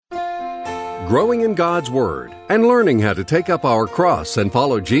growing in God's Word and learning how to take up our cross and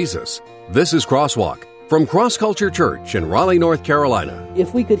follow Jesus. This is Crosswalk from Cross Culture Church in Raleigh, North Carolina.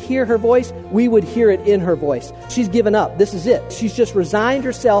 If we could hear her voice, we would hear it in her voice. She's given up. This is it. She's just resigned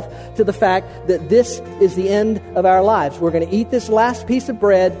herself to the fact that this is the end of our lives. We're going to eat this last piece of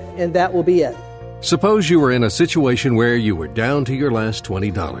bread, and that will be it. Suppose you were in a situation where you were down to your last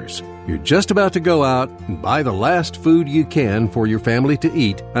 $20. You're just about to go out and buy the last food you can for your family to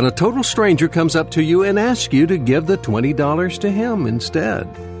eat, and a total stranger comes up to you and asks you to give the $20 to him instead.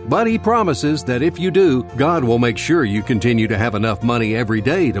 But he promises that if you do, God will make sure you continue to have enough money every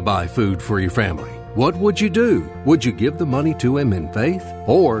day to buy food for your family. What would you do? Would you give the money to him in faith,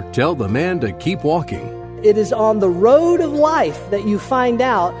 or tell the man to keep walking? It is on the road of life that you find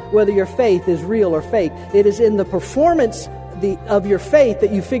out whether your faith is real or fake. It is in the performance of your faith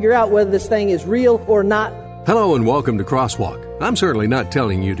that you figure out whether this thing is real or not. Hello and welcome to Crosswalk. I'm certainly not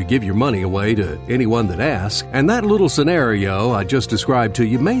telling you to give your money away to anyone that asks, and that little scenario I just described to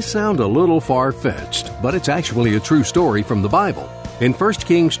you may sound a little far-fetched, but it's actually a true story from the Bible. In 1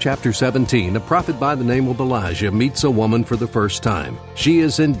 Kings chapter 17, a prophet by the name of Elijah meets a woman for the first time. She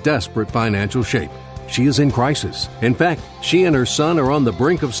is in desperate financial shape. She is in crisis. In fact, she and her son are on the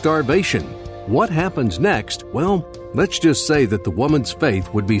brink of starvation. What happens next? Well, let's just say that the woman's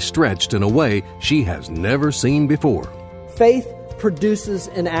faith would be stretched in a way she has never seen before. Faith produces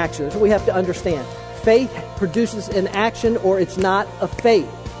an action. That's what we have to understand. Faith produces an action, or it's not a faith.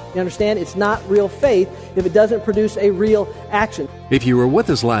 You understand? It's not real faith if it doesn't produce a real action. If you were with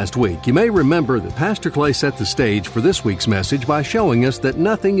us last week, you may remember that Pastor Clay set the stage for this week's message by showing us that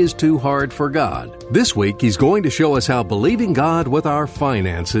nothing is too hard for God. This week, he's going to show us how believing God with our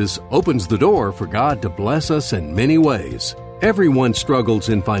finances opens the door for God to bless us in many ways. Everyone struggles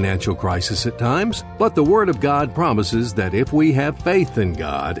in financial crisis at times, but the Word of God promises that if we have faith in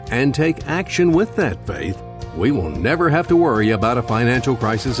God and take action with that faith, we will never have to worry about a financial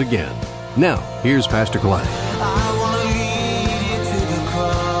crisis again. Now, here's Pastor Clay.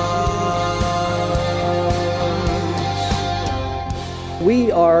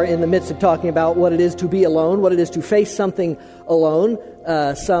 We are in the midst of talking about what it is to be alone, what it is to face something alone,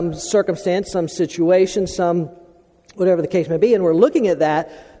 some circumstance, some situation, some whatever the case may be, and we're looking at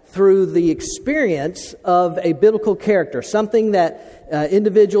that through the experience of a biblical character, something that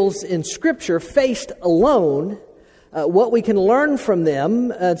individuals in Scripture faced alone, what we can learn from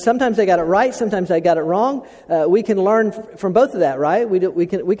them. Sometimes they got it right, sometimes they got it wrong. We can learn from both of that, right? We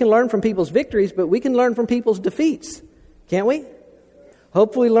can learn from people's victories, but we can learn from people's defeats, can't we?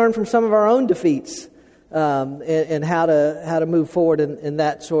 Hopefully learn from some of our own defeats and how to move forward in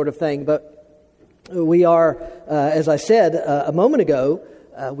that sort of thing. But we are, as I said a moment ago,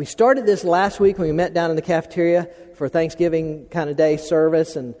 we started this last week when we met down in the cafeteria for Thanksgiving kind of day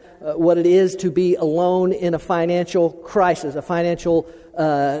service, and what it is to be alone in a financial crisis, a financial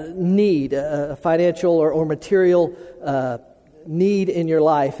need, a financial or material need in your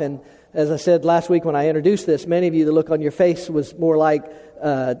life. And as I said last week when I introduced this, many of you, the look on your face was more like,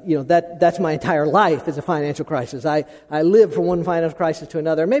 that's my entire life is a financial crisis. I live from one financial crisis to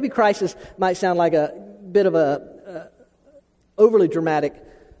another. Maybe crisis might sound like a bit of a overly dramatic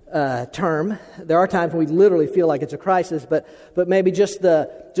term. There are times when we literally feel like it's a crisis, but maybe just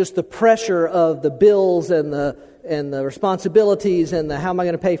the pressure of the bills and the responsibilities and the how am I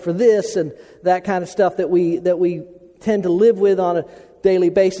going to pay for this and that kind of stuff that we tend to live with on a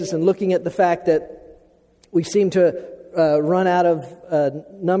daily basis, and looking at the fact that we seem to run out of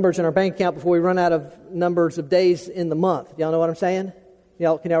numbers in our bank account before we run out of numbers of days in the month. Y'all know what I'm saying?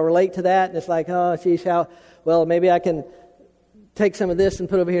 Can y'all relate to that? And it's like, oh, geez, maybe I can take some of this and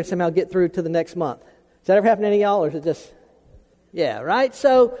put over here and somehow get through to the next month. Does that ever happen to any of y'all, or is it just, yeah, right?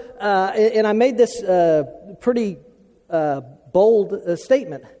 So, and I made this pretty bold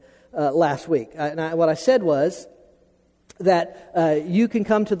statement last week. What I said was that you can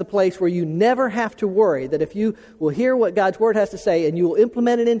come to the place where you never have to worry, that if you will hear what God's Word has to say and you will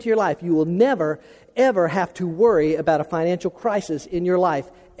implement it into your life, you will never, ever have to worry about a financial crisis in your life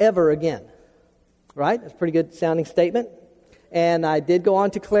ever again. Right? That's a pretty good sounding statement. And I did go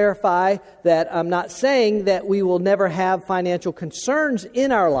on to clarify that I'm not saying that we will never have financial concerns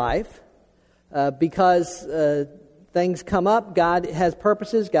in our life because things come up. God has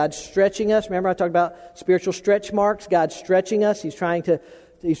purposes. God's stretching us. Remember I talked about spiritual stretch marks. God's stretching us. He's trying to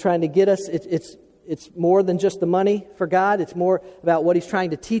get us. It's more than just the money for God. It's more about what He's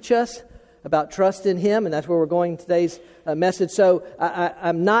trying to teach us about trust in Him, and that's where we're going in today's message. So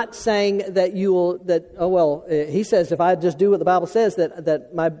I'm not saying that He says if I just do what the Bible says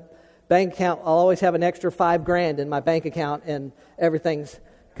that my bank account, I'll always have an extra $5,000 in my bank account and everything's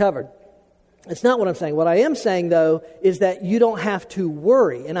covered. It's not what I'm saying. What I am saying, though, is that you don't have to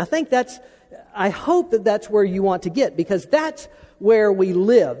worry. And I hope that that's where you want to get, because that's where we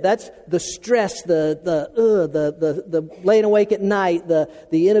live. That's the stress, the laying awake at night,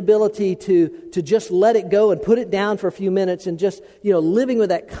 the inability to just let it go and put it down for a few minutes, and just, living with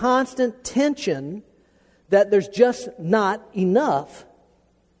that constant tension that there's just not enough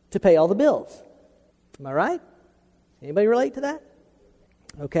to pay all the bills. Am I right? Anybody relate to that?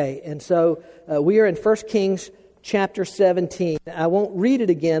 Okay, and so we are in 1 Kings chapter 17. I won't read it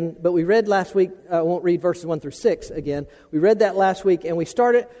again, but we read last week. I won't read verses 1 through 6 again. We read that last week, and we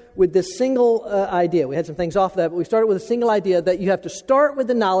started with this single idea. We had some things off of that, but we started with a single idea that you have to start with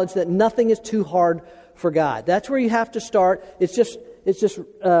the knowledge that nothing is too hard for God. That's where you have to start. It's just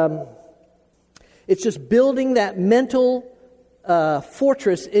building that mental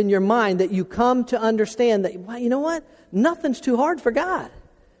fortress in your mind that you come to understand that, well, you know what? Nothing's too hard for God.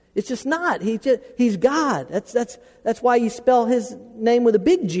 It's just not. He's God. That's why you spell His name with a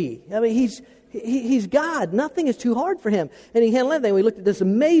big G. I mean, He's God. Nothing is too hard for Him. And He handled everything. We looked at this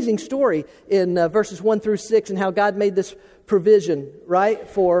amazing story in verses 1 through 6 and how God made this provision, right,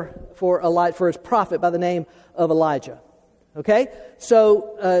 for His prophet by the name of Elijah. Okay?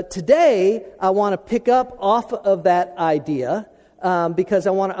 So today I want to pick up off of that idea because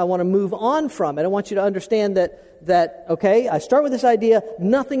I want to move on from it. I want you to understand that okay, I start with this idea,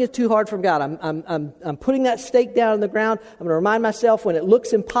 nothing is too hard for God. I'm putting that stake down in the ground. I'm going to remind myself when it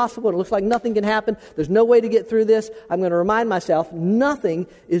looks impossible, it looks like nothing can happen, there's no way to get through this, I'm going to remind myself nothing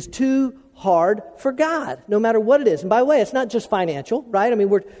is too hard for God, no matter what it is. And by the way, it's not just financial, right? I mean,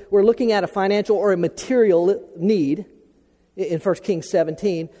 we're looking at a financial or a material need in 1 Kings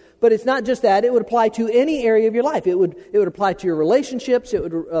 17. But it's not just that. It would apply to any area of your life. It would apply to your relationships. It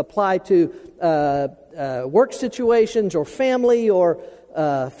would apply to work situations or family or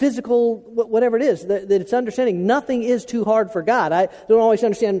physical, whatever it is. That it's understanding nothing is too hard for God. I don't always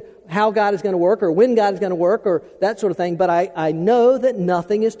understand how God is going to work or when God is going to work or that sort of thing. But I know that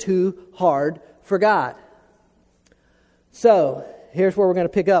nothing is too hard for God. So here's where we're going to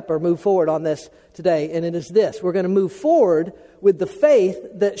pick up or move forward on this today. And it is this. We're going to move forward with the faith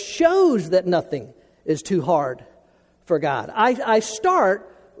that shows that nothing is too hard for God. I start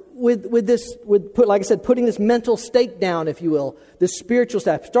with this, like I said, putting this mental stake down, if you will, this spiritual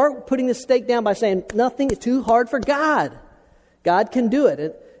stake. Start putting this stake down by saying nothing is too hard for God. God can do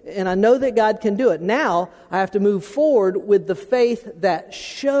it. And I know that God can do it. Now I have to move forward with the faith that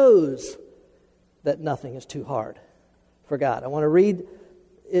shows that nothing is too hard for God. I want to read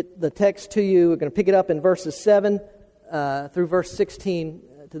the text to you. We're going to pick it up in verses 7 through verse 16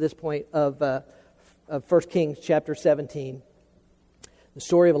 to this point of 1 Kings chapter 17. The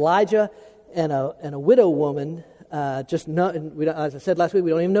story of Elijah and a widow woman, as I said last week,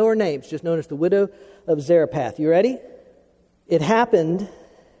 we don't even know her name. It's just known as the widow of Zarephath. You ready? It happened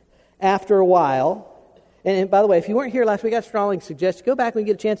after a while. And by the way, if you weren't here last week, I strongly suggest you go back when you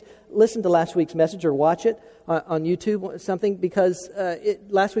get a chance, listen to last week's message or watch it on YouTube or something, because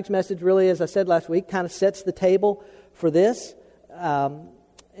last week's message really, as I said last week, kind of sets the table for this.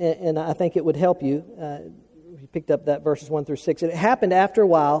 And I think it would help you. You picked up that verses 1 through 6. It happened after a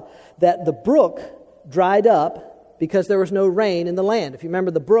while that the brook dried up because there was no rain in the land. If you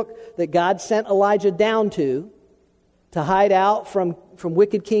remember the brook that God sent Elijah down to hide out from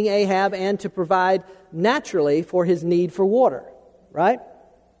wicked King Ahab and to provide naturally for his need for water, right?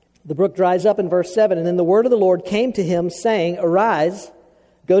 The brook dries up in verse 7, and then the word of the Lord came to him, saying, "Arise,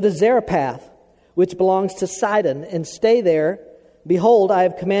 go to Zarephath, which belongs to Sidon, and stay there. Behold, I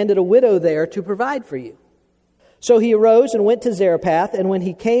have commanded a widow there to provide for you." So he arose and went to Zarephath, and when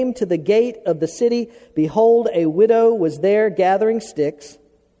he came to the gate of the city, behold, a widow was there gathering sticks.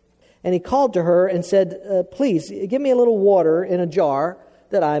 And he called to her and said, "Please, give me a little water in a jar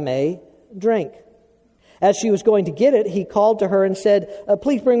that I may drink." As she was going to get it, he called to her and said,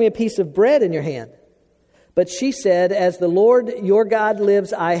 "Please bring me a piece of bread in your hand." But she said, "As the Lord your God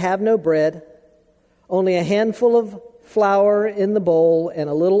lives, I have no bread, only a handful of flour in the bowl and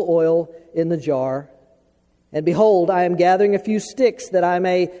a little oil in the jar. And behold, I am gathering a few sticks that I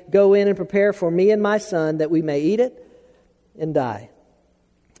may go in and prepare for me and my son, that we may eat it and die."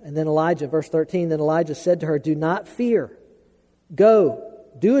 And then Elijah, verse 13, then Elijah said to her, "Do not fear. Go,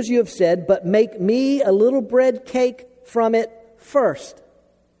 do as you have said, but make me a little bread cake from it first,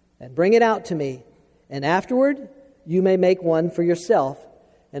 and bring it out to me. And afterward you may make one for yourself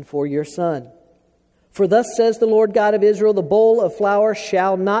and for your son. For thus says the Lord God of Israel, the bowl of flour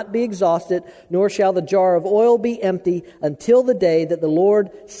shall not be exhausted, nor shall the jar of oil be empty, until the day that the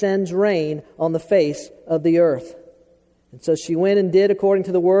Lord sends rain on the face of the earth." And so she went and did according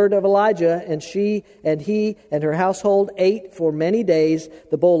to the word of Elijah, and she and he and her household ate for many days.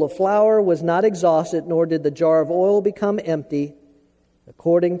 The bowl of flour was not exhausted, nor did the jar of oil become empty,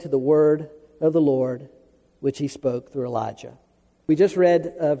 according to the word of the Lord, which he spoke through Elijah. We just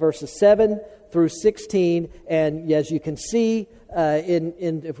read verses 7 through 16, and as you can see,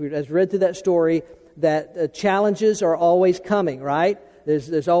 if we read through that story, that challenges are always coming, right?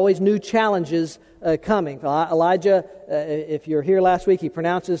 There's always new challenges coming. Elijah, if you're here last week, he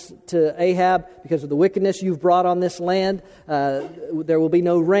pronounces to Ahab, because of the wickedness you've brought on this land, there will be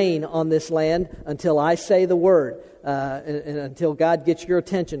no rain on this land until I say the word, and until God gets your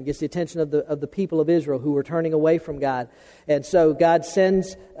attention, gets the attention of the people of Israel who are turning away from God. And so God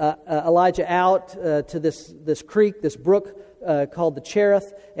sends Elijah out to this creek, this brook, called the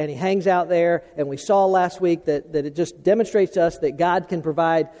Cherith, and he hangs out there. And we saw last week that it just demonstrates to us that God can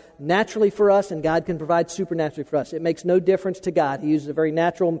provide naturally for us and God can provide supernaturally for us. It makes no difference to God. He uses a very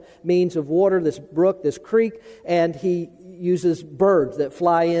natural means of water, this brook, this creek, and he uses birds that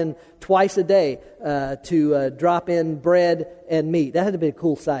fly in twice a day to drop in bread and meat. That had to be a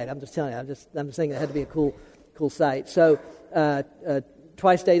cool sight. I'm just telling you. I'm just saying that had to be a cool sight. So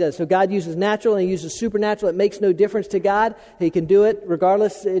twice a day does. So God uses natural and he uses supernatural. It makes no difference to God. He can do it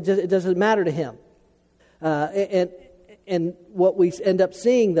regardless. It doesn't matter to him. And what we end up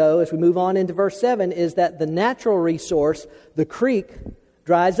seeing, though, as we move on into verse 7, is that the natural resource, the creek,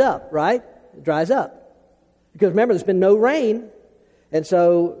 dries up, right? It dries up. Because remember, there's been no rain. And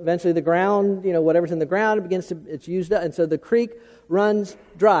so eventually the ground, whatever's in the ground, it's used up. And so the creek runs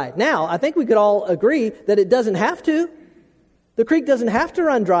dry. Now, I think we could all agree that it doesn't have to. The creek doesn't have to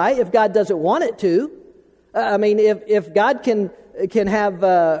run dry if God doesn't want it to. If God can have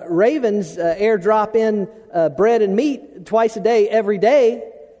ravens airdrop in bread and meat twice a day, every day,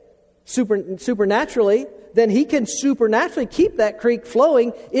 supernaturally, then he can supernaturally keep that creek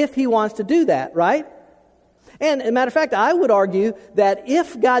flowing if he wants to do that, right? And as a matter of fact, I would argue that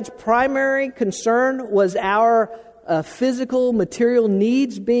if God's primary concern was our physical, material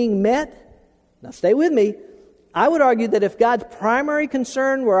needs being met, now stay with me, I would argue that if God's primary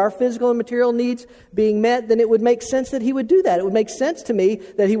concern were our physical and material needs being met, then it would make sense that he would do that. It would make sense to me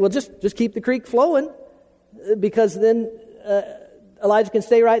that he will just keep the creek flowing, because then Elijah can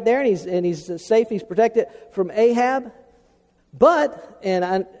stay right there and he's safe, he's protected from Ahab. But,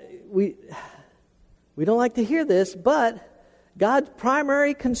 we don't like to hear this, but God's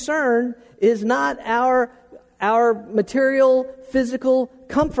primary concern is not our material, physical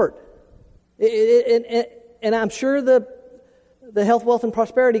comfort. And I'm sure the health, wealth, and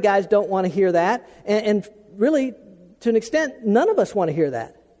prosperity guys don't want to hear that. And really, to an extent, none of us want to hear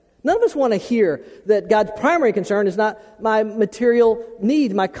that. None of us want to hear that God's primary concern is not my material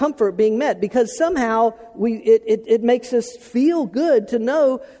need, my comfort being met, because somehow it makes us feel good to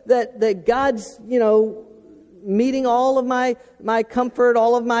know that God's, meeting all of my comfort,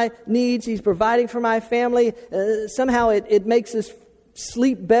 all of my needs. He's providing for my family. Somehow it makes us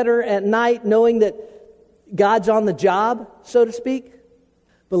sleep better at night knowing that God's on the job, so to speak.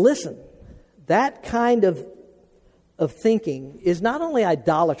 But listen, that kind of thinking is not only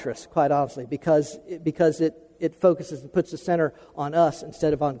idolatrous, quite honestly, because it focuses and puts the center on us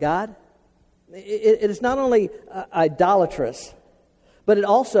instead of on God. It is not only idolatrous, but it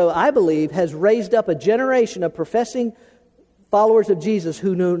also, I believe, has raised up a generation of professing followers of Jesus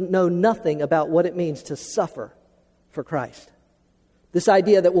who know nothing about what it means to suffer for Christ. This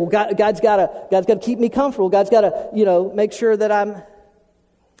idea that, God's got to keep me comfortable. God's got to, make sure that I'm.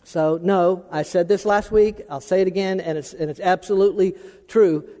 So no, I said this last week. I'll say it again, and it's absolutely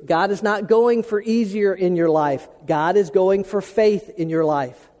true. God is not going for easier in your life. God is going for faith in your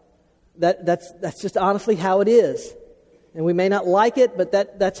life. That's just honestly how it is. And we may not like it, but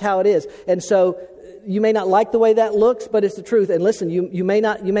that's how it is. And so you may not like the way that looks, but it's the truth. And listen, you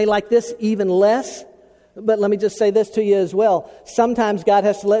may like this even less. But let me just say this to you as well. Sometimes God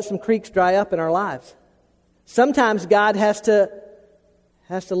has to let some creeks dry up in our lives. Sometimes God has to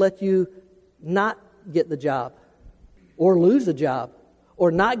let you not get the job, or lose the job,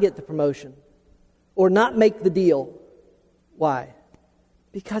 or not get the promotion, or not make the deal. Why?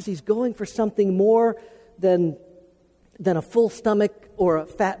 Because he's going for something more than a full stomach or a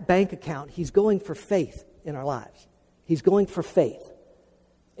fat bank account. He's going for faith in our lives. He's going for faith.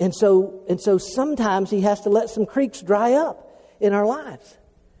 And so sometimes he has to let some creeks dry up in our lives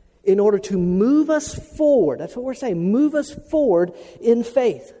in order to move us forward. That's what we're saying. Move us forward in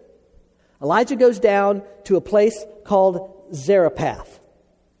faith. Elijah goes down to a place called Zarephath.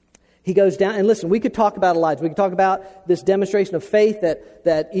 He goes down, and listen, we could talk about Elijah. We could talk about this demonstration of faith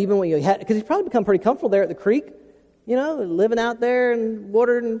that even when because he's probably become pretty comfortable there at the creek. living out there and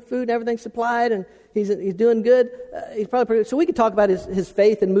water and food and everything supplied, and he's doing good. He's probably pretty good. So we could talk about his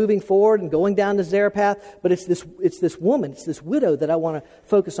faith and moving forward and going down the Zarephath, but it's this woman, it's this widow that I want to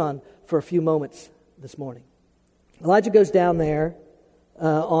focus on for a few moments this morning. Elijah goes down there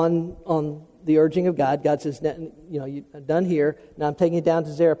on the urging of God. God says, you're done here. Now I'm taking you down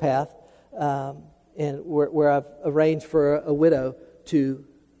to Zarephath, and where I've arranged for a widow to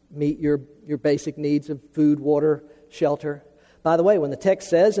meet your basic needs of food, water, shelter. By the way, when the text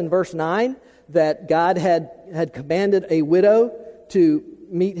says in verse 9 that God had commanded a widow to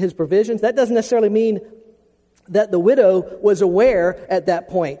meet his provisions, that doesn't necessarily mean that the widow was aware at that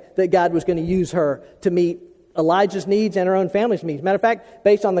point that God was going to use her to meet Elijah's needs and her own family's needs. Matter of fact,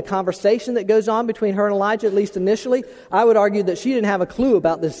 based on the conversation that goes on between her and Elijah, at least initially, I would argue that she didn't have a clue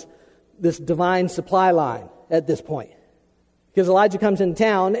about this divine supply line at this point. Because Elijah comes in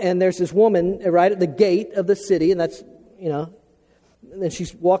town, and there's this woman right at the gate of the city, and that's, and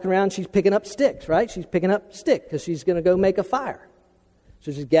she's walking around, she's picking up sticks, right? She's picking up sticks because she's going to go make a fire.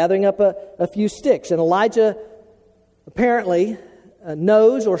 So she's gathering up a few sticks, and Elijah apparently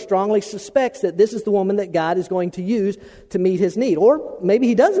knows or strongly suspects that this is the woman that God is going to use to meet his need. Or maybe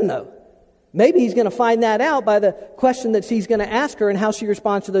he doesn't know. Maybe he's going to find that out by the question that he's going to ask her and how she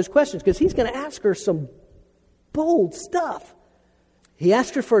responds to those questions, because he's going to ask her some bold stuff. He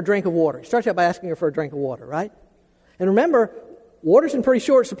asked her for a drink of water. He starts out by asking her for a drink of water, right? And remember, water's in pretty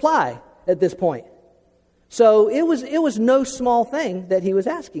short supply at this point. So it was no small thing that he was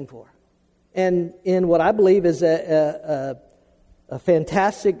asking for. And in what I believe is a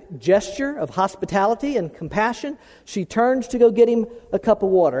fantastic gesture of hospitality and compassion, she turns to go get him a cup of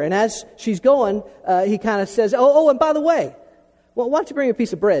water. And as she's going, he kind of says, oh, and by the way, well, why don't you bring a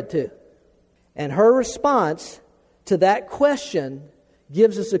piece of bread too? And her response to that question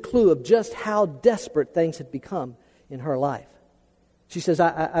gives us a clue of just how desperate things had become in her life. She says,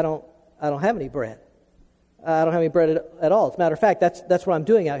 I don't have any bread. I don't have any bread at all. As a matter of fact, that's what I'm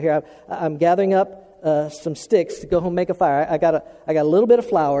doing out here. I'm gathering up some sticks to go home and make a fire. I got a little bit of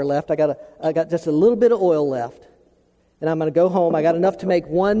flour left. I got just a little bit of oil left, and I'm going to go home. I got enough to make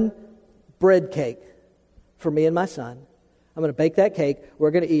one bread cake for me and my son. I'm going to bake that cake.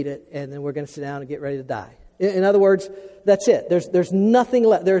 We're going to eat it, and then we're going to sit down and get ready to die. In other words, that's it. There's nothing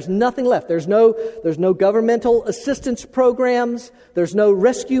left. There's nothing left. There's no governmental assistance programs. There's no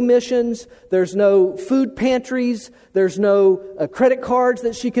rescue missions. There's no food pantries. There's no credit cards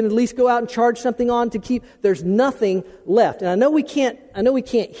that she can at least go out and charge something on to keep. There's nothing left. And I know we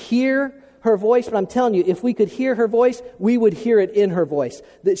can't hear her voice, but I'm telling you, if we could hear her voice, we would hear it in her voice.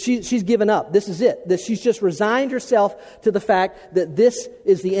 That she's given up. This is it. That she's just resigned herself to the fact that this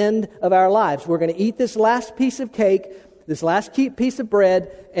is the end of our lives. We're going to eat this last piece of cake, this last piece of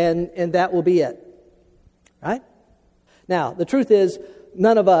bread, and that will be it. Right? Now, the truth is,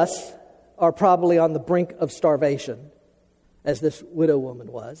 none of us are probably on the brink of starvation, as this widow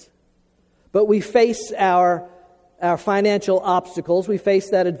woman was. But we face our financial obstacles. We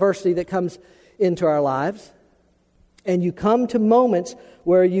face that adversity that comes into our lives. And you come to moments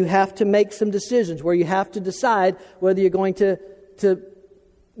where you have to make some decisions, where you have to decide whether you're going to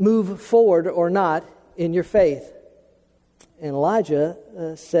move forward or not in your faith. And Elijah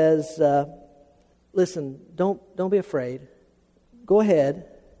says, listen, don't be afraid. Go ahead.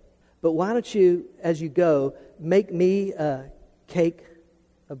 But why don't you, as you go, make me a cake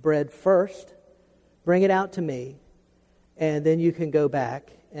of bread first. Bring it out to me. And then you can go back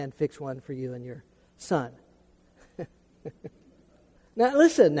and fix one for you and your son. Now,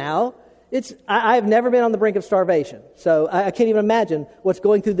 listen now. I've never been on the brink of starvation. So I can't even imagine what's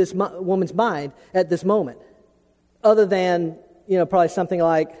going through this woman's mind at this moment. Other than, probably something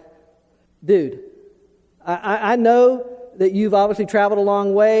like, dude, I know that you've obviously traveled a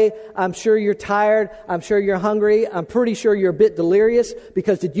long way. I'm sure you're tired. I'm sure you're hungry. I'm pretty sure you're a bit delirious,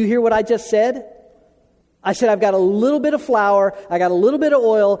 because did you hear what I just said? I said, I've got a little bit of flour, I got a little bit of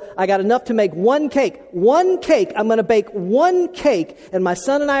oil, I got enough to make one cake. One cake. I'm going to bake one cake, and my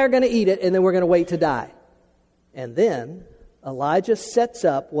son and I are going to eat it, and then we're going to wait to die. And then Elijah sets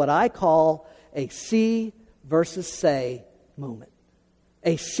up what I call a see versus say moment.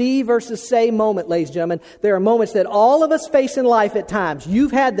 A see versus say moment, ladies and gentlemen. There are moments that all of us face in life at times.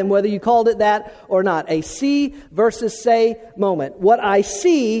 You've had them, whether you called it that or not. A see versus say moment. What I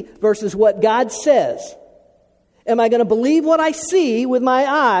see versus what God says. Am I going to believe what I see with my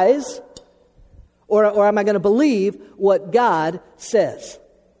eyes, or am I going to believe what God says?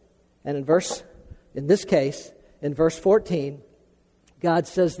 And in this case, in verse 14, God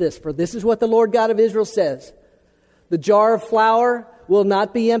says this, "For this is what the Lord God of Israel says, the jar of flour will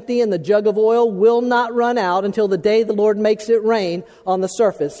not be empty, and the jug of oil will not run out until the day the Lord makes it rain on the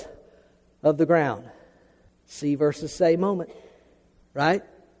surface of the ground. See versus say moment, right?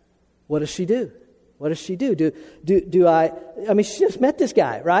 What does she do? What does she do? I mean, she just met this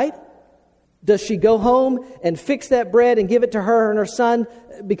guy, right? Does she go home and fix that bread and give it to her and her son?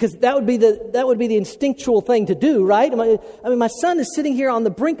 Because that would be the instinctual thing to do, right? I mean, my son is sitting here on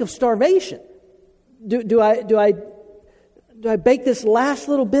the brink of starvation. Do I bake this last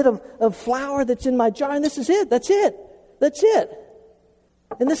little bit of flour that's in my jar, and this is it? That's it.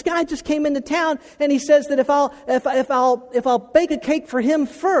 And this guy just came into town, and he says that if I'll bake a cake for him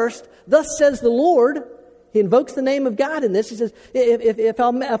first, thus says the Lord. He invokes the name of God in this. He says, if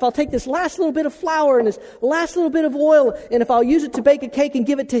I'll take this last little bit of flour and this last little bit of oil, and if I'll use it to bake a cake and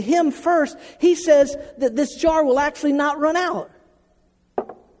give it to him first, he says that this jar will actually not run out.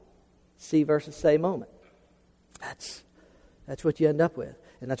 See versus say moment. That's what you end up with.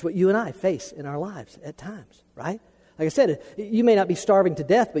 And that's what you and I face in our lives at times, right? Like I said, you may not be starving to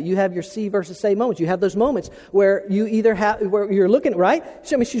death, but you have your see versus say moments. You have those moments where you either have, where you're looking, right?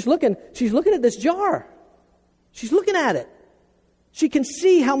 I mean, she's looking at this jar. She's looking at it. She can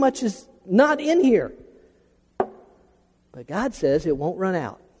see how much is not in here. But God says it won't run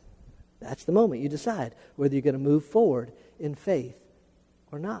out. That's the moment you decide whether you're going to move forward in faith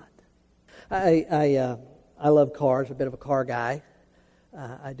or not. I love cars. I'm a bit of a car guy.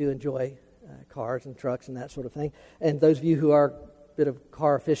 I do enjoy cars and trucks and that sort of thing. And those of you who are a bit of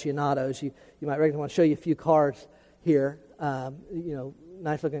car aficionados, you might recognize. I want to show you a few cars here.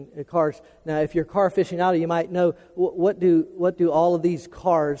 Nice looking cars. Now, if you're a car aficionado, you might know what do all of these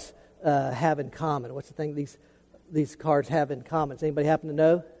cars have in common? What's the thing these cars have in common? Does anybody happen to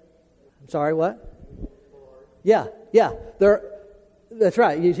know? I'm sorry, what? Yeah. That's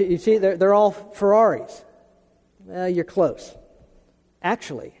right. You see, they're all Ferraris. You're close.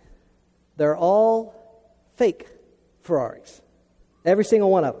 Actually, they're all fake Ferraris. Every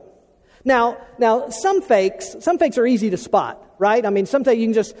single one of them. Now, some fakes are easy to spot, right? I mean, sometimes you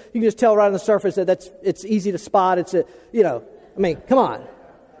can just tell right on the surface that it's easy to spot. Come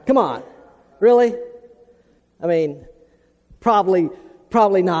on, really? I mean, probably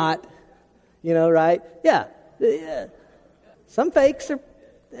not, right? Yeah. Some fakes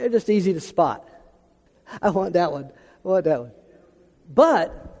they're just easy to spot. I want that one.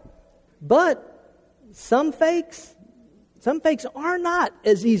 But some fakes are not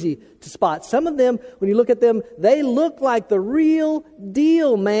as easy to spot. Some of them, when you look at them, they look like the real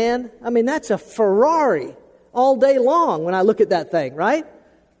deal, man. I mean, that's a Ferrari all day long when I look at that thing, right?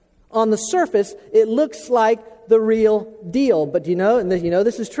 On the surface, it looks like the real deal. But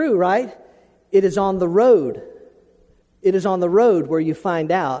this is true, right? It is on the road. It is on the road where you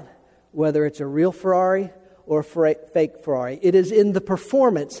find out whether it's a real Ferrari or a fake Ferrari. It is in the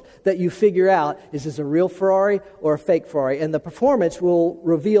performance that you figure out, is this a real Ferrari or a fake Ferrari? And the performance will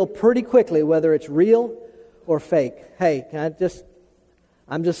reveal pretty quickly whether it's real or fake. Hey,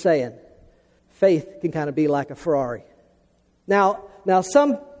 I'm just saying, faith can kind of be like a Ferrari. Now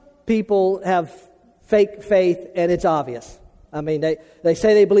some people have fake faith and it's obvious. I mean, they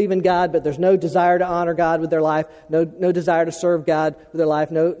say they believe in God, but there's no desire to honor God with their life, no desire to serve God with their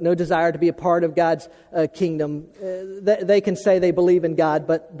life, no desire to be a part of God's kingdom. They can say they believe in God,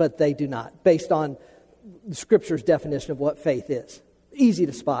 but they do not, based on the Scripture's definition of what faith is. Easy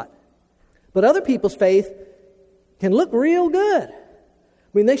to spot. But other people's faith can look real good.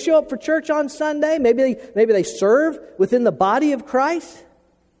 I mean, they show up for church on Sunday. Maybe they serve within the body of Christ.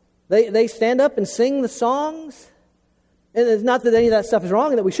 They stand up and sing the songs. And it's not that any of that stuff is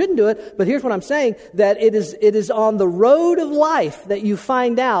wrong and that we shouldn't do it, but here's what I'm saying, that it is on the road of life that you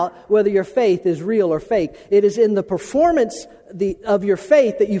find out whether your faith is real or fake. It is in the performance of your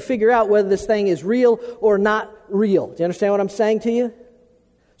faith that you figure out whether this thing is real or not real. Do you understand what I'm saying to you?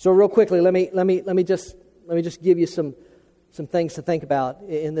 So real quickly, let me just give you some things to think about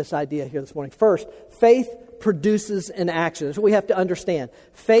in this idea here this morning. First, faith produces an action. That's what we have to understand.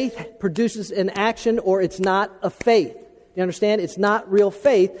 Faith produces an action, or it's not a faith. You understand? It's not real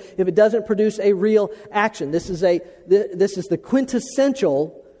faith if it doesn't produce a real action. This is the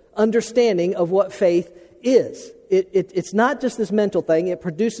quintessential understanding of what faith is. It's not just this mental thing. It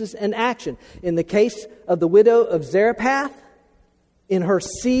produces an action. In the case of the widow of Zarephath, in her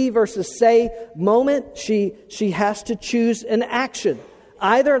see versus say moment, she has to choose an action.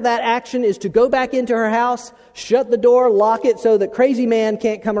 Either that action is to go back into her house, shut the door, lock it so that crazy man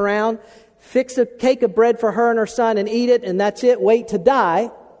can't come around, fix a cake of bread for her and her son and eat it, and that's it, wait to die.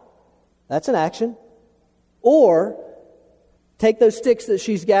 That's an action. Or Take those sticks that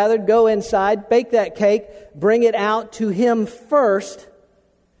she's gathered, go inside, bake that cake, bring it out to him first.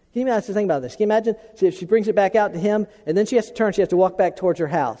 Can you imagine? Think about this. Can you imagine if she brings it back out to him, and then she has to walk back towards her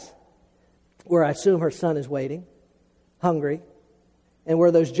house, where I assume her son is waiting, hungry, and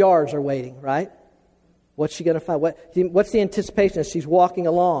where those jars are waiting, right? What's she going to find? What's the anticipation as she's walking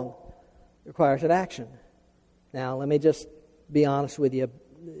along? It requires an action. Now, let me just be honest with you.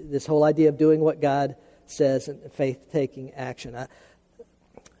 This whole idea of doing what God says and faith taking action.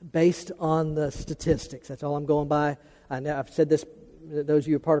 Based on the statistics, that's all I'm going by. I know I've said this, those of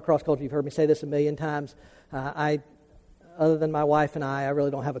you who are part of Cross Culture, you've heard me say this a million times. Other than my wife and I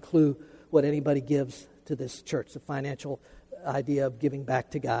really don't have a clue what anybody gives to this church, the financial idea of giving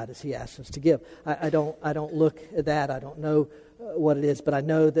back to God as He asks us to give. I don't look at that. I don't know what it is, but I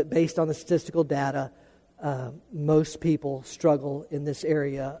know that based on the statistical data, most people struggle in this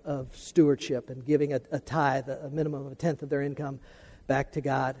area of stewardship and giving a tithe, a minimum of 1/10 of their income, back to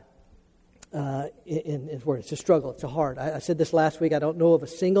God in His Word. It's a struggle. It's a hard. I said this last week. I don't know of a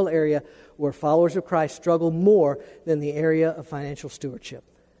single area where followers of Christ struggle more than the area of financial stewardship.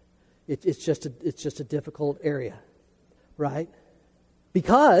 It's just a difficult area, right?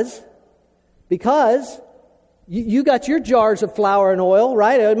 Because you got your jars of flour and oil,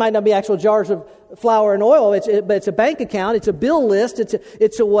 right? It might not be actual jars of flour and oil, but it's a bank account, it's a bill list,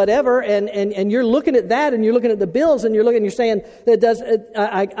 it's a whatever, and you're looking at that, and you're looking at the bills, and you're saying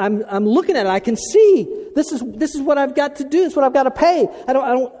that I'm looking at it. I can see this is what I've got to do. It's what I've got to pay.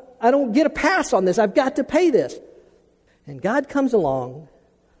 I don't get a pass on this. I've got to pay this. And God comes along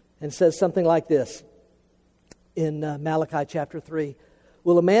and says something like this in Malachi chapter 3.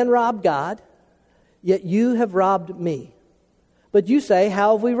 Will a man rob God? Yet you have robbed me. But you say,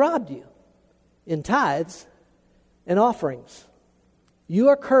 how have we robbed you? In tithes and offerings. You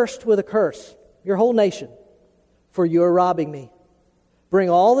are cursed with a curse, your whole nation, for you are robbing me.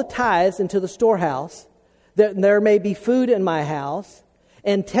 Bring all the tithes into the storehouse, that there may be food in my house.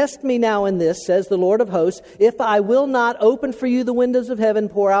 And test me now in this, says the Lord of hosts, if I will not open for you the windows of heaven,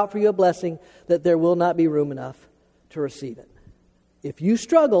 pour out for you a blessing, that there will not be room enough to receive it. If you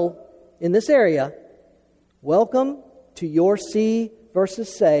struggle in this area, welcome to your see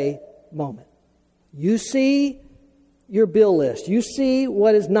versus say moment. You see your bill list. You see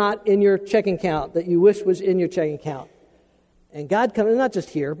what is not in your checking account that you wish was in your checking account. And God comes, not just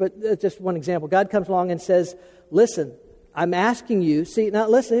here, but just one example. God comes along and says, listen, I'm asking you, see, now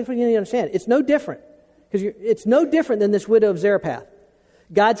listen, if you understand, it's no different. Because it's no different than this widow of Zarephath.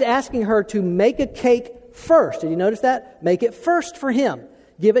 God's asking her to make a cake first. Did you notice that? Make it first for Him.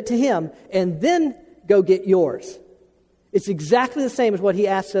 Give it to Him, and then go get yours. It's exactly the same as what He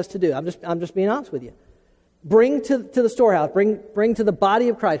asks us to do. I'm just being honest with you. Bring to the storehouse, bring to the body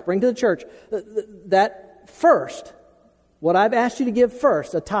of Christ, bring to the church that first. What I've asked you to give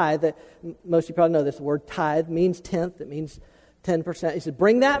first, a tithe, that most of you probably know this, the word tithe means 10th, it means 10%. He said,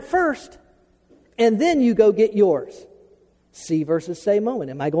 bring that first, and then you go get yours. See versus say moment.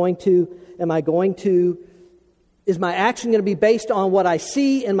 Is my action going to be based on what I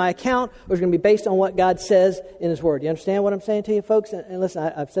see in my account, or is it going to be based on what God says in His Word? You understand what I'm saying to you, folks? And listen,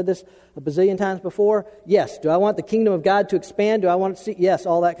 I've said this a bazillion times before. Yes, do I want the kingdom of God to expand? Do I want to see? Yes,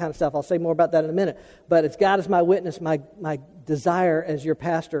 all that kind of stuff. I'll say more about that in a minute. But it's God as my witness, my desire as your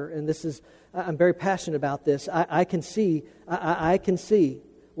pastor, and I'm very passionate about this. I can see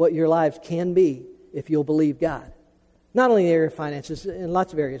what your lives can be if you'll believe God. Not only in the area of finances, in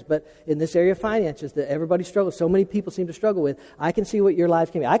lots of areas, but in this area of finances that everybody struggles, so many people seem to struggle with, I can see what your lives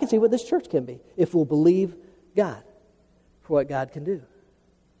can be. I can see what this church can be if we'll believe God for what God can do.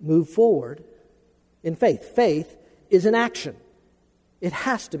 Move forward in faith. Faith is an action. It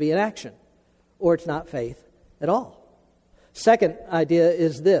has to be an action, or it's not faith at all. Second idea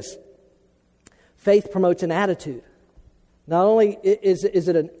is this. Faith promotes an attitude. Not only is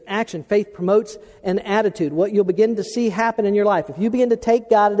it an action, faith promotes an attitude. What you'll begin to see happen in your life, if you begin to take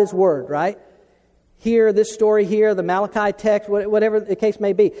God at His word, right? Here, this story here, the Malachi text, whatever the case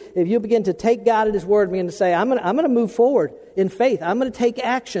may be. If you begin to take God at His word and begin to say, I'm going to move forward in faith. I'm going to take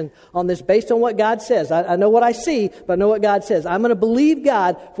action on this based on what God says. I know what I see, but I know what God says. I'm going to believe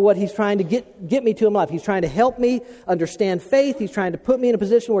God for what He's trying to get me to in life. He's trying to help me understand faith. He's trying to put me in a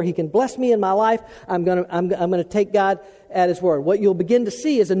position where He can bless me in my life. I'm going to take God at His word. What you'll begin to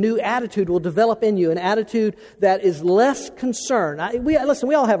see is a new attitude will develop in you, an attitude that is less concerned. We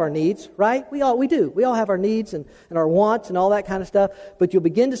all have our needs, right? We do. We all have our needs and our wants and all that kind of stuff. But you'll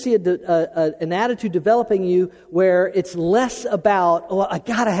begin to see an attitude developing you where it's less about, oh, I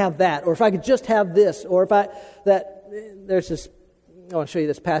got to have that, or if I could just have this, or if there's this. I want to show you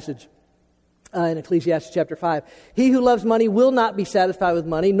this passage in Ecclesiastes chapter 5. He who loves money will not be satisfied with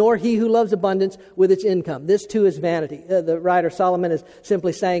money, nor he who loves abundance with its income. This too is vanity. The writer Solomon is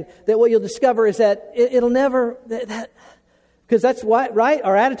simply saying that what you'll discover is that it'll never... because that's why, right?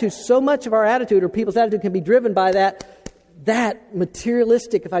 Our attitude, so much of our attitude or people's attitude can be driven by that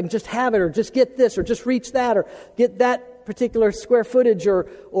materialistic, if I can just have it or just get this or just reach that or get that particular square footage or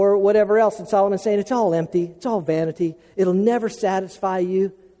whatever else. And Solomon's saying it's all empty. It's all vanity. It'll never satisfy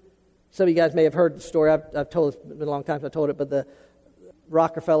you. Some of you guys may have heard the story. I've told it. It's been a long time since I told it, but the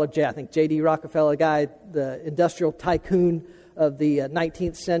Rockefeller, I think J.D. Rockefeller, guy, the industrial tycoon of the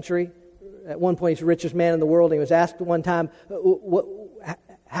 19th century. At one point, he's the richest man in the world. And he was asked one time,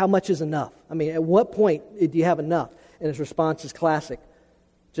 how much is enough? I mean, at what point do you have enough? And his response is classic.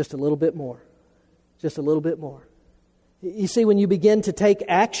 Just a little bit more. Just a little bit more. You see, when you begin to take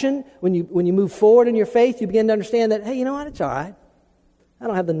action, when you move forward in your faith, you begin to understand that, hey, you know what? It's all right. I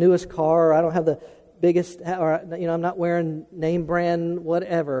don't have the newest car, or I don't have the biggest, or I'm not wearing name brand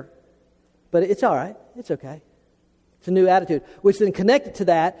whatever. But it's all right. It's okay. It's a new attitude. Which then connected to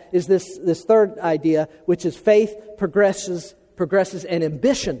that is this third idea, which is faith progresses and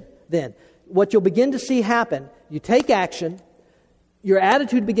ambition then. What you'll begin to see happen, you take action, your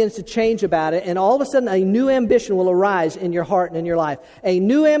attitude begins to change about it, and all of a sudden a new ambition will arise in your heart and in your life. A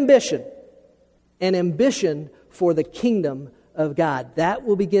new ambition, an ambition for the kingdom of God. That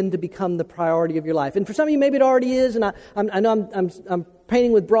will begin to become the priority of your life. And for some of you, maybe it already is, and I know I'm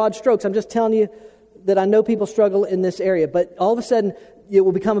painting with broad strokes. I'm just telling you that I know people struggle in this area. But all of a sudden, it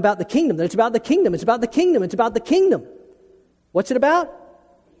will become about the kingdom. That it's about the kingdom. It's about the kingdom. It's about the kingdom. What's it about?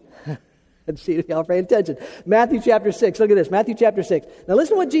 Let's see if y'all pay attention. Matthew chapter 6. Look at this. Matthew chapter 6. Now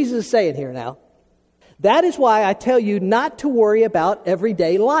listen to what Jesus is saying here now. That is why I tell you not to worry about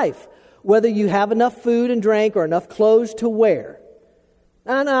everyday life, whether you have enough food and drink or enough clothes to wear.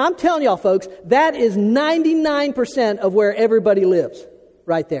 Now, I'm telling y'all, folks, that is 99% of where everybody lives,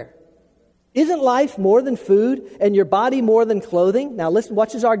 right there. Isn't life more than food and your body more than clothing? Now listen,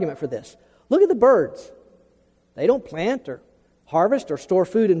 watch his argument for this. Look at the birds. They don't plant or harvest or store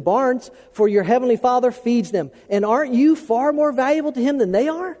food in barns, for your heavenly Father feeds them. And aren't you far more valuable to Him than they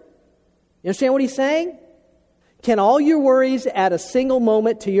are? You understand what he's saying? Can all your worries add a single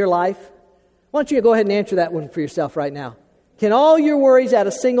moment to your life? Why don't you go ahead and answer that one for yourself right now? Can all your worries add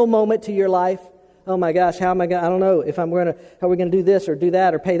a single moment to your life? Oh my gosh, how am I going to, I don't know if how are we going to do this or do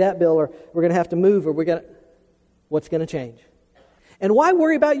that or pay that bill, or we're going to have to move, or what's going to change? And why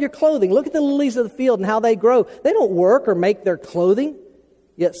worry about your clothing? Look at the lilies of the field and how they grow. They don't work or make their clothing.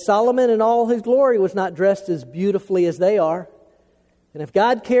 Yet Solomon in all his glory was not dressed as beautifully as they are. And if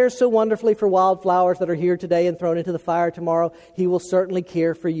God cares so wonderfully for wildflowers that are here today and thrown into the fire tomorrow, He will certainly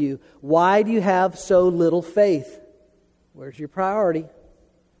care for you. Why do you have so little faith? Where's your priority?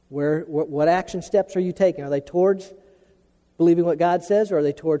 What action steps are you taking? Are they towards believing what God says, or are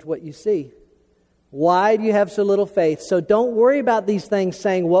they towards what you see? Why do you have so little faith? So don't worry about these things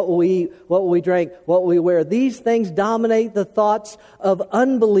saying, what will we eat, what will we drink, what will we wear? These things dominate the thoughts of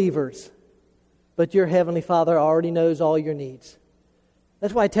unbelievers. But your Heavenly Father already knows all your needs.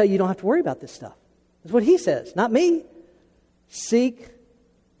 That's why I tell you don't have to worry about this stuff. That's what He says, not me. Seek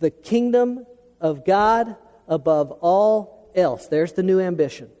the kingdom of God above all else. There's the new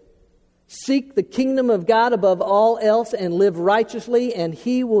ambition. Seek the kingdom of God above all else and live righteously, and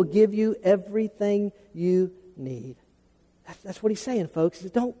He will give you everything you need. That's what He's saying, folks.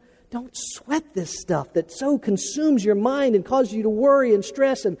 Don't sweat this stuff that so consumes your mind and causes you to worry and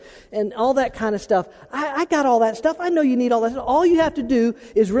stress and all that kind of stuff. I got all that stuff. I know you need all that stuff. All you have to do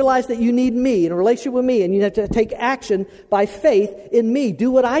is realize that you need me in a relationship with me, and you have to take action by faith in me.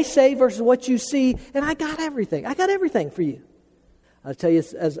 Do what I say versus what you see, and I got everything. I got everything for you. I'll tell you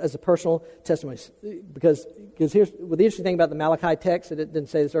as a personal testimony, because here's the interesting thing about the Malachi text. I didn't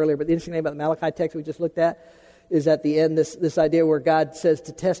say this earlier, but the interesting thing about the Malachi text we just looked at is at the end this idea where God says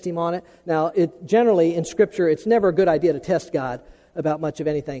to test Him on it. Now, generally in Scripture, it's never a good idea to test God about much of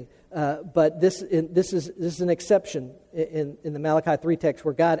anything, but this is an exception in the Malachi 3 text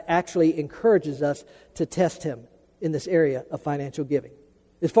where God actually encourages us to test Him in this area of financial giving.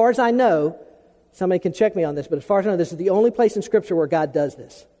 As far as I know, somebody can check me on this, but as far as I know, this is the only place in Scripture where God does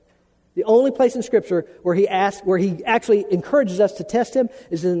this. The only place in Scripture where He actually encourages us to test Him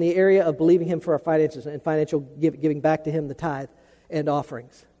is in the area of believing Him for our finances and financial giving back to Him the tithe and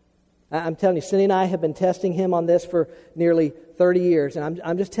offerings. I'm telling you, Cindy and I have been testing Him on this for nearly 30 years, and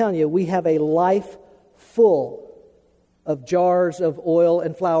I'm just telling you, we have a life full of jars of oil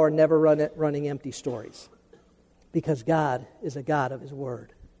and flour never running empty stories, because God is a God of His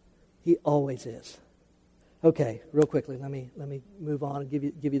Word. He always is. Okay, real quickly, let me move on and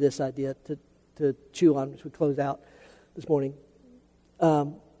give you this idea to chew on as we close out this morning.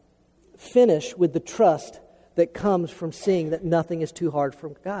 Finish with the trust that comes from seeing that nothing is too hard for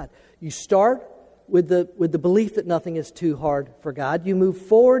God. You start with the belief that nothing is too hard for God. You move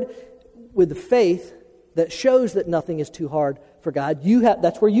forward with the faith that shows that nothing is too hard for God.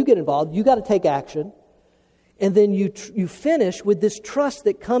 That's where you get involved. You got to take action. And then you finish with this trust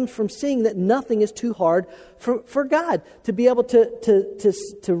that comes from seeing that nothing is too hard for God. To be able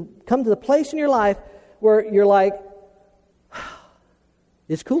to come to the place in your life where you're like,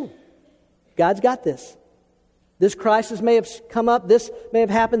 it's cool. God's got this. This crisis may have come up. This may have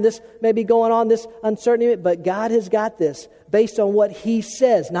happened. This may be going on, this uncertainty. But God has got this based on what He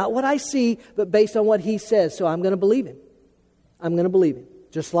says. Not what I see, but based on what He says. So I'm going to believe Him. I'm going to believe Him.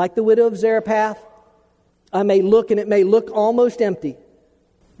 Just like the widow of Zarephath, I may look and it may look almost empty.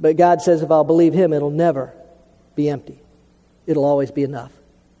 But God says if I'll believe Him, it'll never be empty. It'll always be enough.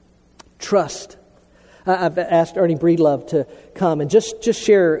 Trust. I've asked Ernie Breedlove to come and just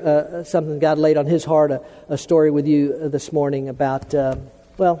share something God laid on his heart, a story with you this morning about,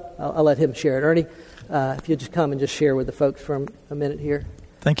 I'll let him share it. Ernie, if you'll just come and just share with the folks for a minute here.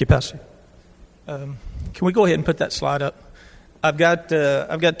 Thank you, Pastor. Can we go ahead and put that slide up? I've got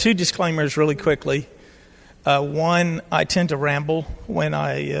two disclaimers really quickly. One, I tend to ramble when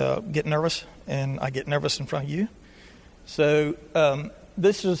I get nervous, and I get nervous in front of you. So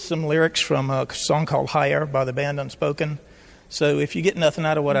this is some lyrics from a song called Higher by the band Unspoken. So if you get nothing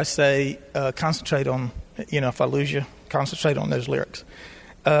out of what I say, concentrate on, if I lose you, concentrate on those lyrics.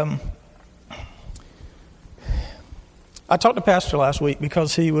 I talked to Pastor last week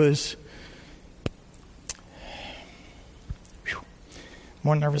because he was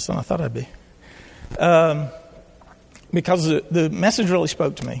more nervous than I thought I'd be. Because the message really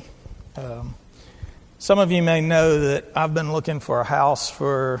spoke to me. Some of you may know that I've been looking for a house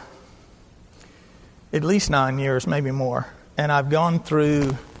for at least 9 years, maybe more. And I've gone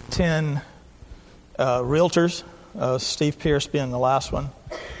through 10 realtors, Steve Pierce being the last one.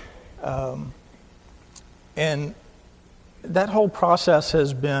 And that whole process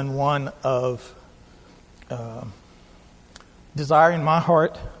has been one of desire in my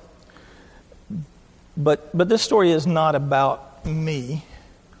heart. But this story is not about me.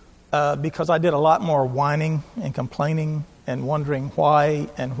 Because I did a lot more whining and complaining and wondering why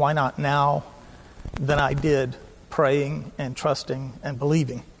and why not now than I did praying and trusting and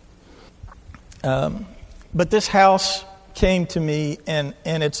believing. But this house came to me, and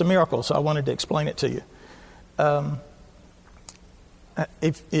it's a miracle, so I wanted to explain it to you.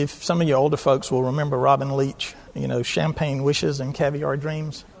 If some of you older folks will remember Robin Leach, champagne wishes and caviar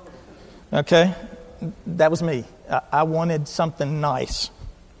dreams. Okay? That was me. I wanted something nice.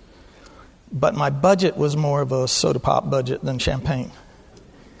 But my budget was more of a soda pop budget than champagne.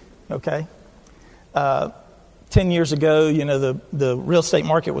 Okay? 10 years ago, the real estate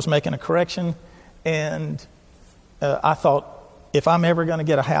market was making a correction. And I thought, if I'm ever going to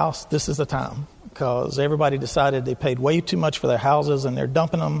get a house, this is the time. Because everybody decided they paid way too much for their houses and they're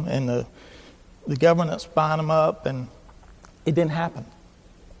dumping them. And the government's buying them up. And it didn't happen.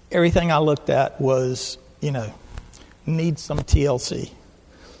 Everything I looked at was, needs some TLC.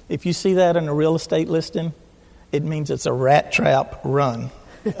 If you see that in a real estate listing, it means it's a rat trap run,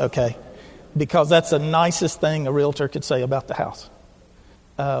 okay? Because that's the nicest thing a realtor could say about the house.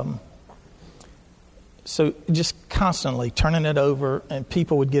 So just constantly turning it over, and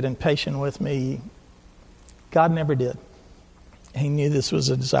people would get impatient with me. God never did. He knew this was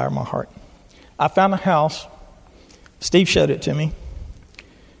a desire of my heart. I found a house. Steve showed it to me.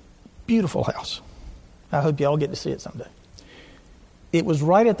 Beautiful house. I hope you all get to see it someday. It was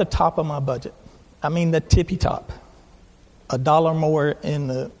right at the top of my budget. I mean, the tippy top. $1 more in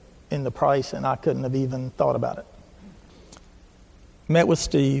the price, and I couldn't have even thought about it. Met with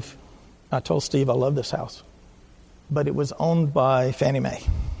Steve. I told Steve I love this house. But it was owned by Fannie Mae.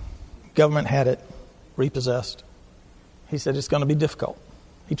 Government had it repossessed. He said it's going to be difficult.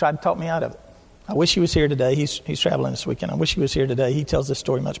 He tried to talk me out of it. I wish he was here today. He's traveling this weekend. I wish he was here today. He tells this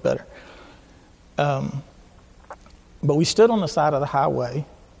story much better. But we stood on the side of the highway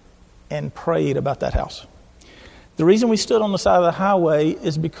and prayed about that house. The reason we stood on the side of the highway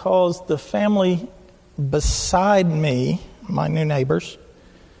is because the family beside me, my new neighbors,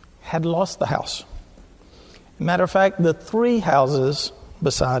 had lost the house. Matter of fact, the 3 houses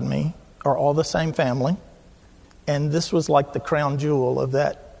beside me are all the same family, and this was like the crown jewel of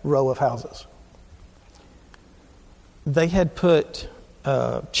that row of houses. They had put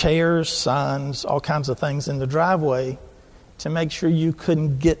chairs, signs, all kinds of things in the driveway to make sure you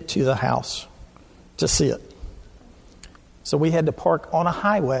couldn't get to the house to see it. So we had to park on a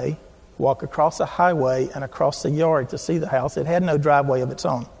highway walk across the highway and across the yard to see the house. It had no driveway of its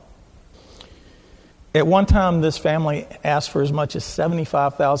own. At one time, this family asked for as much as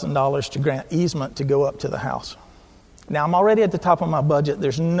 $75,000 to grant easement to go up to the house. Now, I'm already at the top of my budget.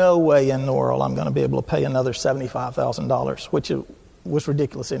 There's no way in the world I'm going to be able to pay another $75,000, which was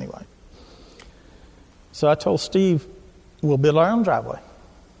ridiculous anyway. So I told Steve, we'll build our own driveway.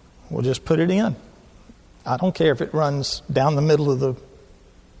 We'll just put it in. I don't care if it runs down the middle of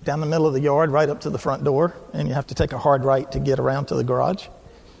the yard right up to the front door, and you have to take a hard right to get around to the garage.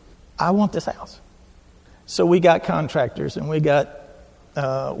 I want this house. So we got contractors, and we got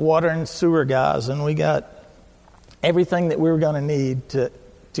water and sewer guys, and we got everything that we were going to need to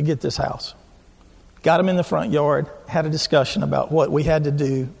get this house. Got them in the front yard, had a discussion about what we had to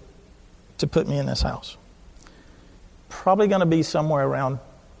do to put me in this house. Probably going to be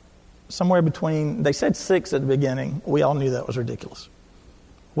somewhere between, they said 6 at the beginning. We all knew that was ridiculous,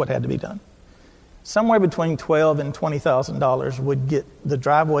 what had to be done. Somewhere between $12,000 and $20,000 would get the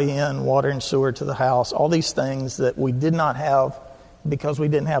driveway in, water and sewer to the house, all these things that we did not have because we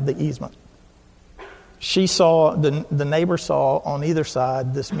didn't have the easement. She saw, the neighbor saw on either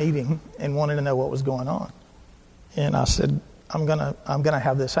side this meeting and wanted to know what was going on. And I said, I'm gonna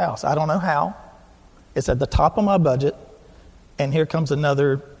have this house. I don't know how. It's at the top of my budget, and here comes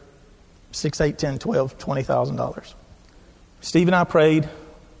another $6,000, $8,000, $10,000, $12,000, $20,000. Steve and I prayed.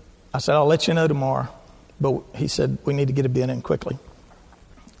 I said, I'll let you know tomorrow. But he said, we need to get a bid in quickly.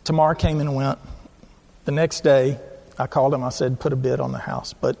 Tomorrow came and went. The next day, I called him. I said, put a bid on the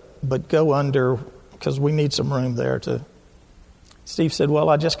house, but go under, because we need some room there to. Steve said, well,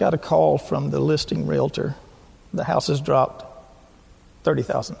 I just got a call from the listing realtor. The house has dropped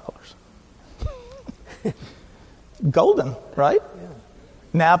 $30,000. Golden, right? Yeah.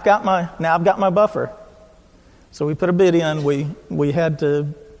 Now I've got my buffer. So we put a bid in. We had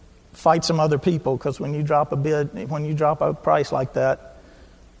to fight some other people, because when you drop a price like that,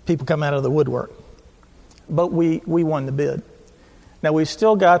 people come out of the woodwork. But we won the bid. Now we've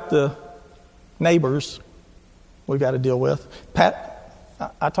still got the neighbors we've got to deal with.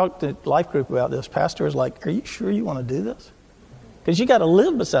 I talked to Life Group about this. Pastor is like, are you sure you want to do this? Because you got to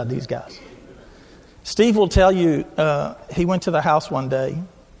live beside these guys. Steve will tell you, he went to the house one day,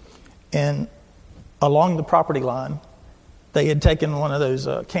 and along the property line, they had taken one of those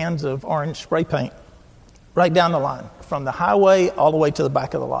cans of orange spray paint right down the line, from the highway all the way to the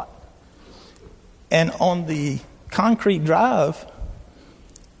back of the lot. And on the concrete drive,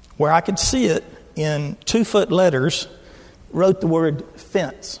 where I could see it in 2-foot letters, wrote the word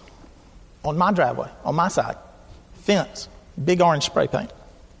fence on my driveway, on my side. Fence, big orange spray paint.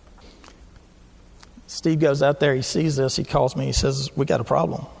 Steve goes out there, he sees this, he calls me, he says, we got a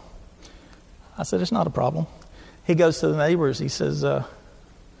problem. I said, it's not a problem. He goes to the neighbors, he says,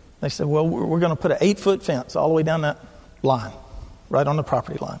 they said, well, we're going to put an 8-foot fence all the way down that line, right on the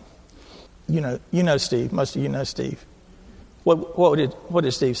property line. You know Steve, most of you know Steve. What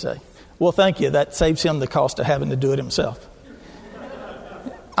did Steve say? Well, thank you, that saves him the cost of having to do it himself.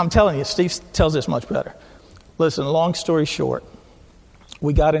 I'm telling you, Steve tells this much better. Listen, long story short,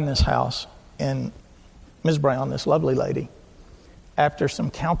 we got in this house, and Ms. Brown, this lovely lady, after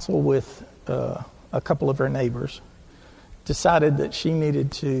some counsel with a couple of her neighbors, decided that she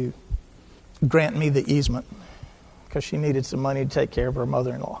needed to grant me the easement because she needed some money to take care of her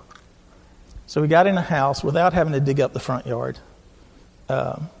mother-in-law. So we got in a house without having to dig up the front yard,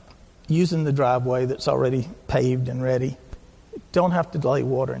 using the driveway that's already paved and ready. Don't have to lay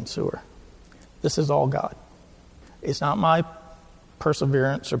water and sewer. This is all God. It's not my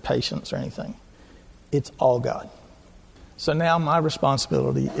perseverance or patience or anything. It's all God. So now my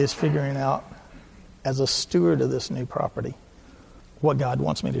responsibility is figuring out, as a steward of this new property, what God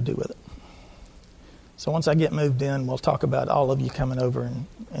wants me to do with it. So once I get moved in, we'll talk about all of you coming over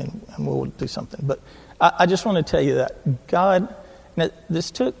and we'll do something. But I just want to tell you that God,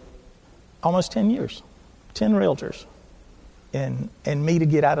 this took almost 10 years, 10 realtors, and me to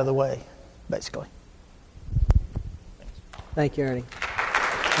get out of the way, basically. Thank you, Ernie.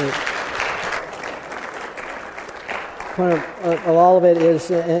 One of all of it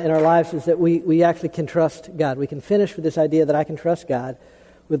is in our lives is that we actually can trust God. We can finish with this idea that I can trust God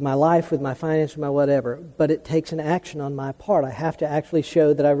with my life, with my finances, my whatever. But it takes an action on my part. I have to actually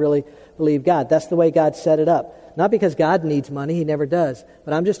show that I really believe God. That's the way God set it up. Not because God needs money. He never does.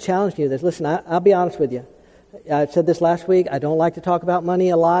 But I'm just challenging you this. Listen, I'll be honest with you. I said this last week. I don't like to talk about money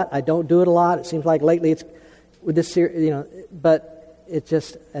a lot. I don't do it a lot. It seems like lately it's with this, but it's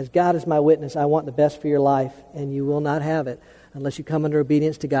just, as God is my witness, I want the best for your life, and you will not have it unless you come under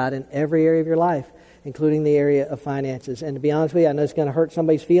obedience to God in every area of your life. including the area of finances. And to be honest with you, I know it's going to hurt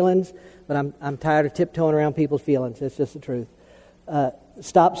somebody's feelings, but I'm tired of tiptoeing around people's feelings. It's just the truth.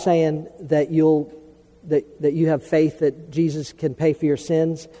 Stop saying that you have faith that Jesus can pay for your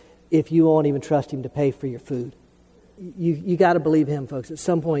sins if you won't even trust Him to pay for your food. You got to believe Him, folks. At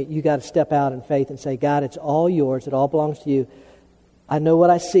some point, you got to step out in faith and say, God, it's all yours. It all belongs to you. I know what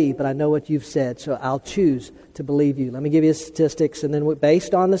I see, but I know what you've said, so I'll choose to believe you. Let me give you statistics, and then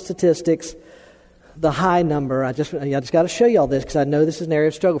based on the statistics, the high number, I just got to show you all this because I know this is an area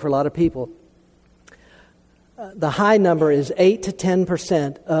of struggle for a lot of people. The high number is 8 to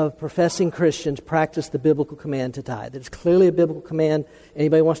 10% of professing Christians practice the biblical command to tithe. It's clearly a biblical command.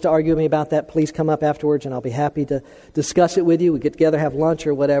 Anybody wants to argue with me about that, please come up afterwards and I'll be happy to discuss it with you. We get together, have lunch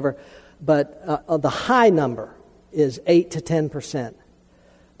or whatever. But the high number is 8 to 10%.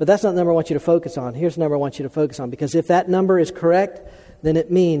 But that's not the number I want you to focus on. Here's the number I want you to focus on. Because if that number is correct, then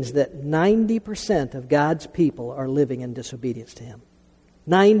it means that 90% of God's people are living in disobedience to Him.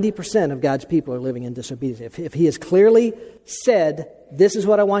 90% of God's people are living in disobedience. If He has clearly said, this is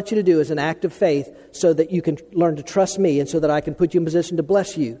what I want you to do as an act of faith so that you can learn to trust me and so that I can put you in position to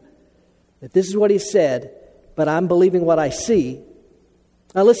bless you. If this is what He said, but I'm believing what I see.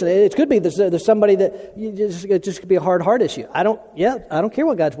 Now listen, it could be there's somebody that it just could be a hard issue. I don't care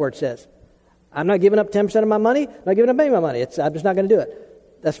what God's Word says. I'm not giving up 10% of my money. I'm not giving up any of my money. I'm just not going to do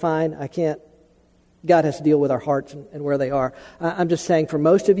it. That's fine. I can't. God has to deal with our hearts and where they are. I'm just saying for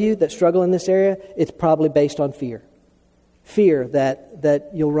most of you that struggle in this area, it's probably based on fear. Fear that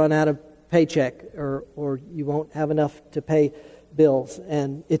you'll run out of paycheck or you won't have enough to pay bills.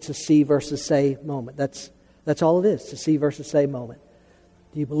 And it's a see versus say moment. That's all it is. It's a see versus say moment.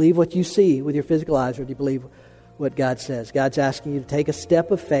 Do you believe what you see with your physical eyes or do you believe what God says? God's asking you to take a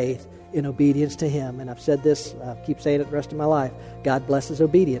step of faith in obedience to Him. And I've said this, I keep saying it the rest of my life. God blesses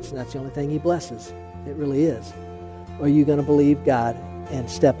obedience, and that's the only thing He blesses. It really is. Or are you going to believe God and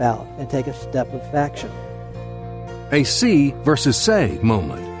step out and take a step of action? A see versus say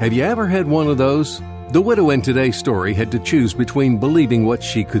moment. Have you ever had one of those? The widow in today's story had to choose between believing what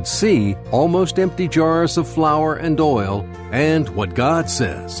she could see, almost empty jars of flour and oil, and what God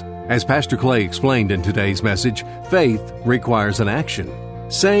says. As Pastor Clay explained in today's message, faith requires an action.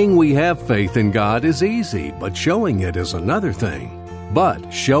 Saying we have faith in God is easy, but showing it is another thing.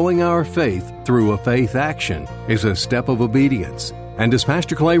 But showing our faith through a faith action is a step of obedience. And as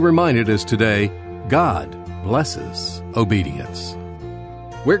Pastor Clay reminded us today, God blesses obedience.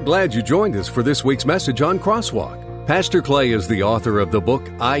 We're glad you joined us for this week's message on Crosswalk. Pastor Clay is the author of the book,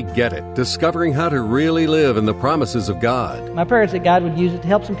 I Get It, Discovering How to Really Live in the Promises of God. My prayer is that God would use it to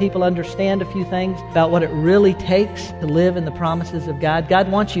help some people understand a few things about what it really takes to live in the promises of God.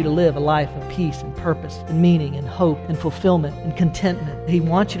 God wants you to live a life of peace and purpose and meaning and hope and fulfillment and contentment. He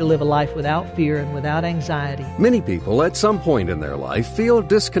wants you to live a life without fear and without anxiety. Many people at some point in their life feel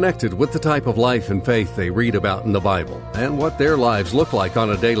disconnected with the type of life and faith they read about in the Bible and what their lives look like on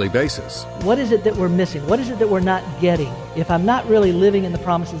a daily basis. What is it that we're missing? What is it that we're not getting? If I'm not really living in the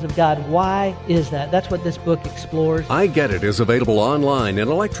promises of God, why is that? That's what this book explores. I Get It is available online in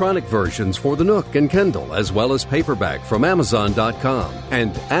electronic versions for the Nook and Kindle, as well as paperback from Amazon.com.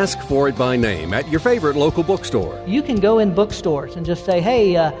 And ask for it by name at your favorite local bookstore. You can go in bookstores and just say,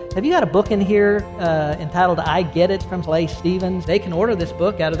 hey, have you got a book in here entitled I Get It from Clay Stevens? They can order this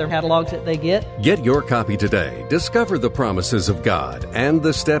book out of their catalogs that they get. Get your copy today. Discover the promises of God and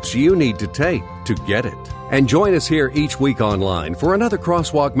the steps you need to take to get it. And join us here each week online for another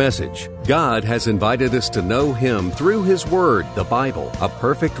Crosswalk message. God has invited us to know Him through His Word, the Bible, a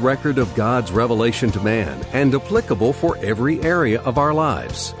perfect record of God's revelation to man and applicable for every area of our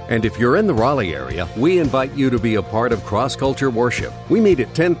lives. And if you're in the Raleigh area, we invite you to be a part of Cross Culture Worship. We meet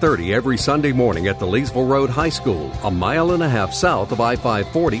at 10:30 every Sunday morning at the Leesville Road High School, a mile and a half south of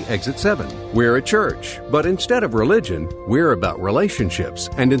I-540 Exit 7. We're a church, but instead of religion, we're about relationships.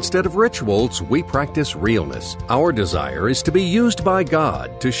 And instead of rituals, we practice realness. Our desire is to be used by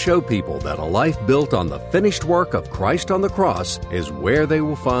God to show people that a life built on the finished work of Christ on the cross is where they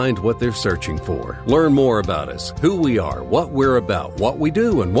will find what they're searching for. Learn more about us, who we are, what we're about, what we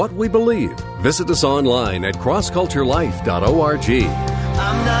do, and what we believe. Visit us online at crossculturelife.org.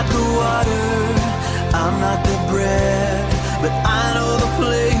 I'm not the water, I'm not the bread, but I know the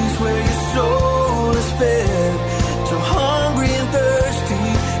place where your soul is fed. So hungry and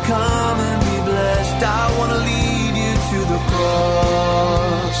thirsty, come and be blessed. I want to lead you to the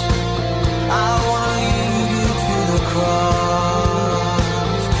cross. I want to lead you to the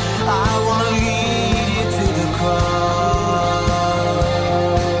cross. I want to lead you to the cross.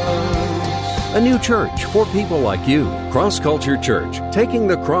 A new church for people like you. Cross Culture Church, taking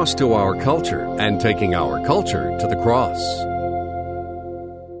the cross to our culture and taking our culture to the cross.